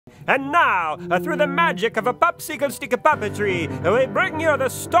And now, through the magic of a popsicle stick puppetry, we bring you the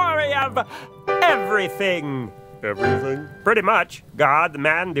story of everything. Everything? Pretty much. God,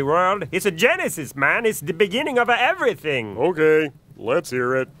 man, the world. It's a Genesis, man. It's the beginning of everything. Okay, let's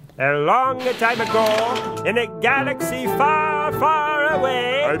hear it. A long time ago, in a galaxy far, far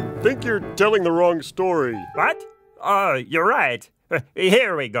away... I think you're telling the wrong story. What? Oh, you're right.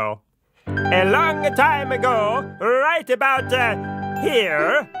 Here we go. A long time ago, right about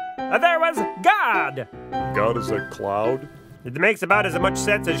here, there was God. God is a cloud? It makes about as much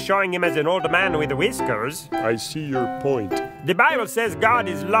sense as showing him as an old man with whiskers. I see your point. The Bible says God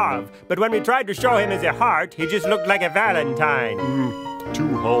is love, but when we tried to show him as a heart, he just looked like a Valentine.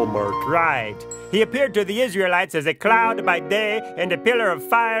 Too Hallmark. Right. He appeared to the Israelites as a cloud by day and a pillar of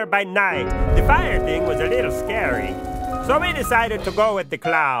fire by night. The fire thing was a little scary. So we decided to go with the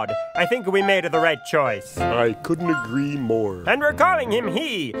cloud. I think we made the right choice. I couldn't agree more. And we're calling him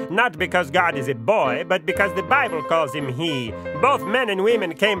he, not because God is a boy, but because the Bible calls him he. Both men and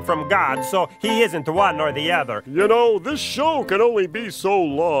women came from God, so he isn't one or the other. You know, this show can only be so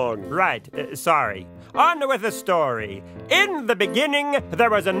long. Right, sorry. On with the story. In the beginning, there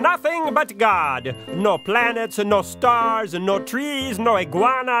was nothing but God. No planets, no stars, no trees, no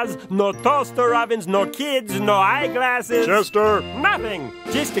iguanas, no toaster ovens, no kids, no eyeglasses. Chester! Nothing,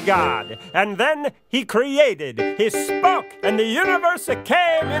 just God. And then he created. He spoke, and the universe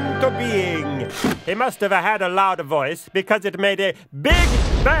came into being. He must have had a loud voice because it made a big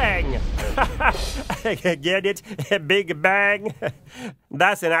bang. Get it? A big bang?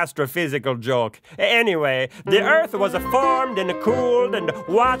 That's an astrophysical joke. Anyway, the earth was formed and cooled and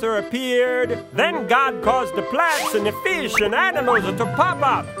water appeared. Then God caused the plants and the fish and animals to pop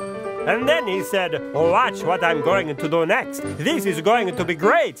up. And then he said, watch what I'm going to do next. This is going to be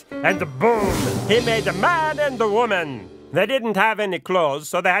great. And boom, he made the man and the woman. They didn't have any clothes,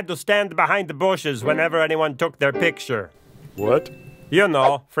 so they had to stand behind the bushes whenever anyone took their picture. What? You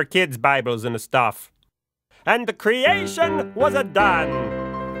know, for kids' Bibles and stuff. And the creation was done.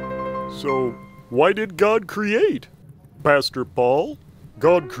 So, why did God create? Pastor Paul?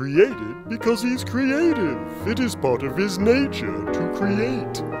 God created because he's creative. It is part of his nature to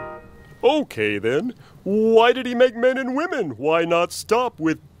create. Okay then, why did he make men and women? Why not stop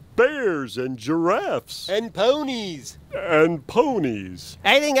with bears and giraffes? And ponies. And ponies.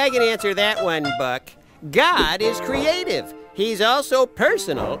 I think I can answer that one, Buck. God is creative. He's also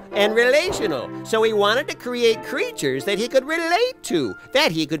personal and relational, so he wanted to create creatures that he could relate to,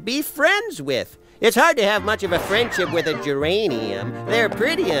 that he could be friends with. It's hard to have much of a friendship with a geranium. They're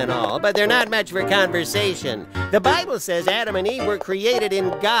pretty and all, but they're not much for conversation. The Bible says Adam and Eve were created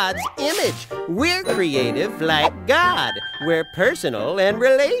in God's image. We're creative like God. We're personal and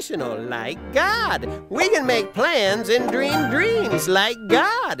relational like God. We can make plans and dream dreams like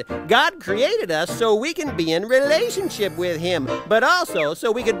God. God created us so we can be in relationship with him, but also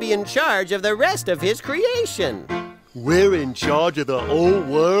so we could be in charge of the rest of his creation. We're in charge of the whole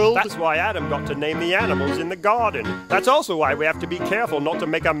world? That's why Adam got to name the animals in the garden. That's also why we have to be careful not to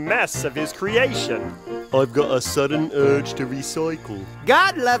make a mess of his creation. I've got a sudden urge to recycle.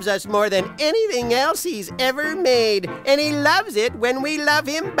 God loves us more than anything else he's ever made, and he loves it when we love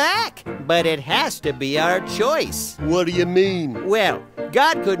him back. But it has to be our choice. What do you mean? Well,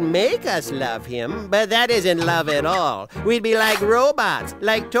 God could make us love him, but that isn't love at all. We'd be like robots,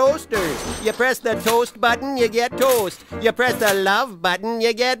 like toasters. You press the toast button, you get toast. You press the love button,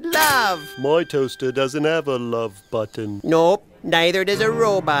 you get love. My toaster doesn't have a love button. Nope. Neither does a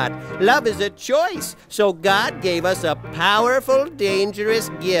robot. Love is a choice. So God gave us a powerful, dangerous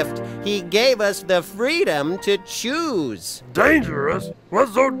gift. He gave us the freedom to choose. Dangerous?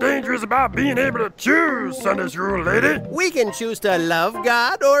 What's so dangerous about being able to choose, Sunday school lady? We can choose to love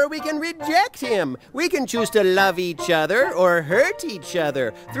God or we can reject him. We can choose to love each other or hurt each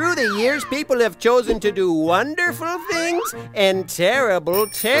other. Through the years, people have chosen to do wonderful things and terrible,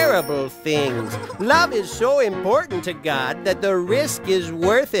 terrible things. Love is so important to God that the risk is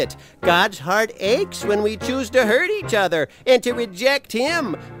worth it. God's heart aches when we choose to hurt each other and to reject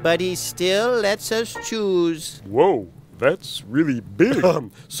him, but he still lets us choose. Whoa, that's really big.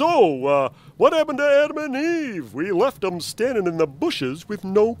 So, what happened to Adam and Eve? We left them standing in the bushes with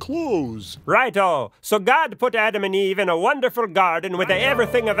no clothes. Righto. So God put Adam and Eve in a wonderful garden with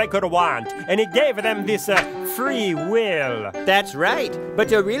everything they could want, and he gave them this free will. That's right. But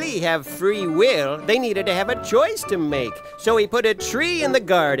to really have free will, they needed to have a choice to make. So he put a tree in the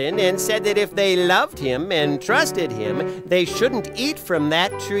garden and said that if they loved him and trusted him, they shouldn't eat from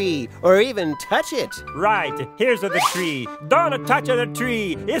that tree or even touch it. Right. Here's the tree. Don't touch the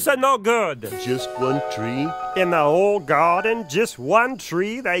tree. It's no good. Just one tree? In the whole garden, just one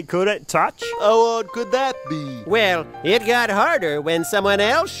tree they couldn't touch? How hard could that be? Well, it got harder when someone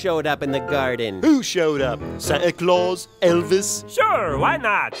else showed up in the garden. Who showed up? Santa Claus? Elvis? Sure, why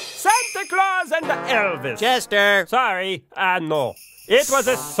not? Santa Claus and Elvis. Chester! Sorry, no. It was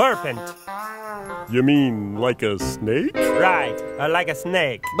a serpent. You mean like a snake? Right, like a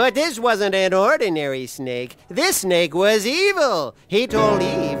snake. But this wasn't an ordinary snake. This snake was evil. He told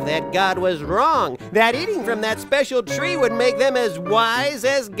Eve that God was wrong, that eating from that special tree would make them as wise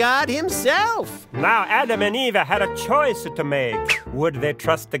as God himself. Now Adam and Eve had a choice to make. Would they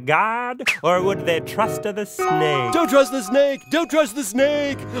trust the God, or would they trust the snake? Don't trust the snake! Don't trust the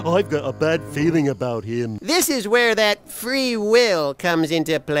snake! I've got a bad feeling about him. This is where that free will comes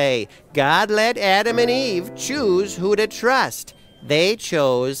into play. God let Adam and Eve choose who to trust. They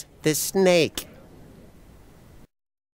chose the snake.